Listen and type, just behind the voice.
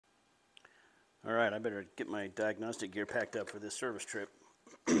All right, I better get my diagnostic gear packed up for this service trip.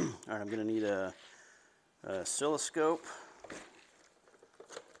 All right, I'm going to need a oscilloscope.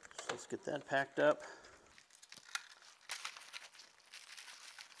 So let's get that packed up.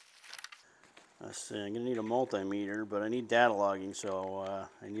 Let's see, I'm going to need a multimeter, but I need data logging, so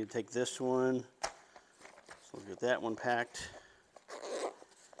I need to take this one. So we'll get that one packed.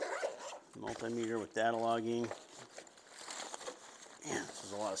 Multimeter with data logging. Man, this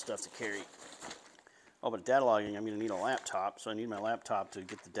is a lot of stuff to carry. Oh, but data logging, I'm going to need a laptop, so I need my laptop to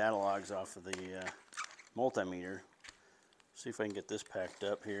get the data logs off of the multimeter. See if I can get this packed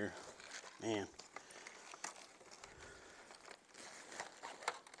up here. Man.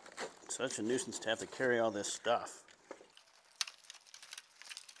 It's such a nuisance to have to carry all this stuff.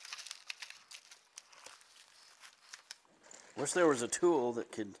 Wish there was a tool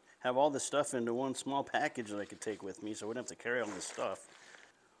that could have all this stuff into one small package that I could take with me so I wouldn't have to carry all this stuff.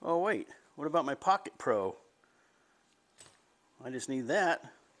 Oh wait, what about my Pocket Pro? I just need that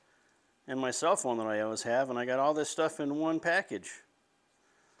and my cell phone that I always have, and I got all this stuff in one package.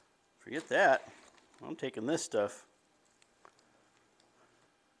 Forget that. I'm taking this stuff.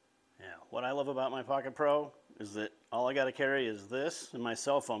 Yeah, what I love about my Pocket Pro is that all I got to carry is this and my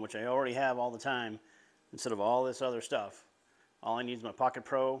cell phone, which I already have all the time, instead of all this other stuff. All I need is my Pocket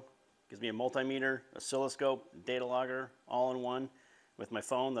Pro. Gives me a multimeter, oscilloscope, data logger, all in one, with my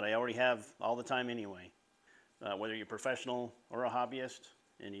phone that I already have all the time anyway. Whether you're a professional or a hobbyist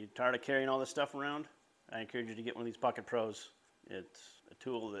and you're tired of carrying all this stuff around, I encourage you to get one of these Pocket Pros. It's a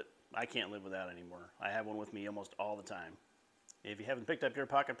tool that I can't live without anymore. I have one with me almost all the time. If you haven't picked up your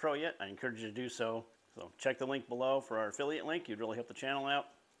Pocket Pro yet, I encourage you to do so. So check the link below for our affiliate link. You'd really help the channel out.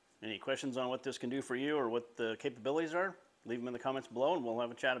 Any questions on what this can do for you or what the capabilities are, leave them in the comments below and we'll have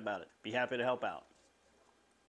a chat about it. Be happy to help out.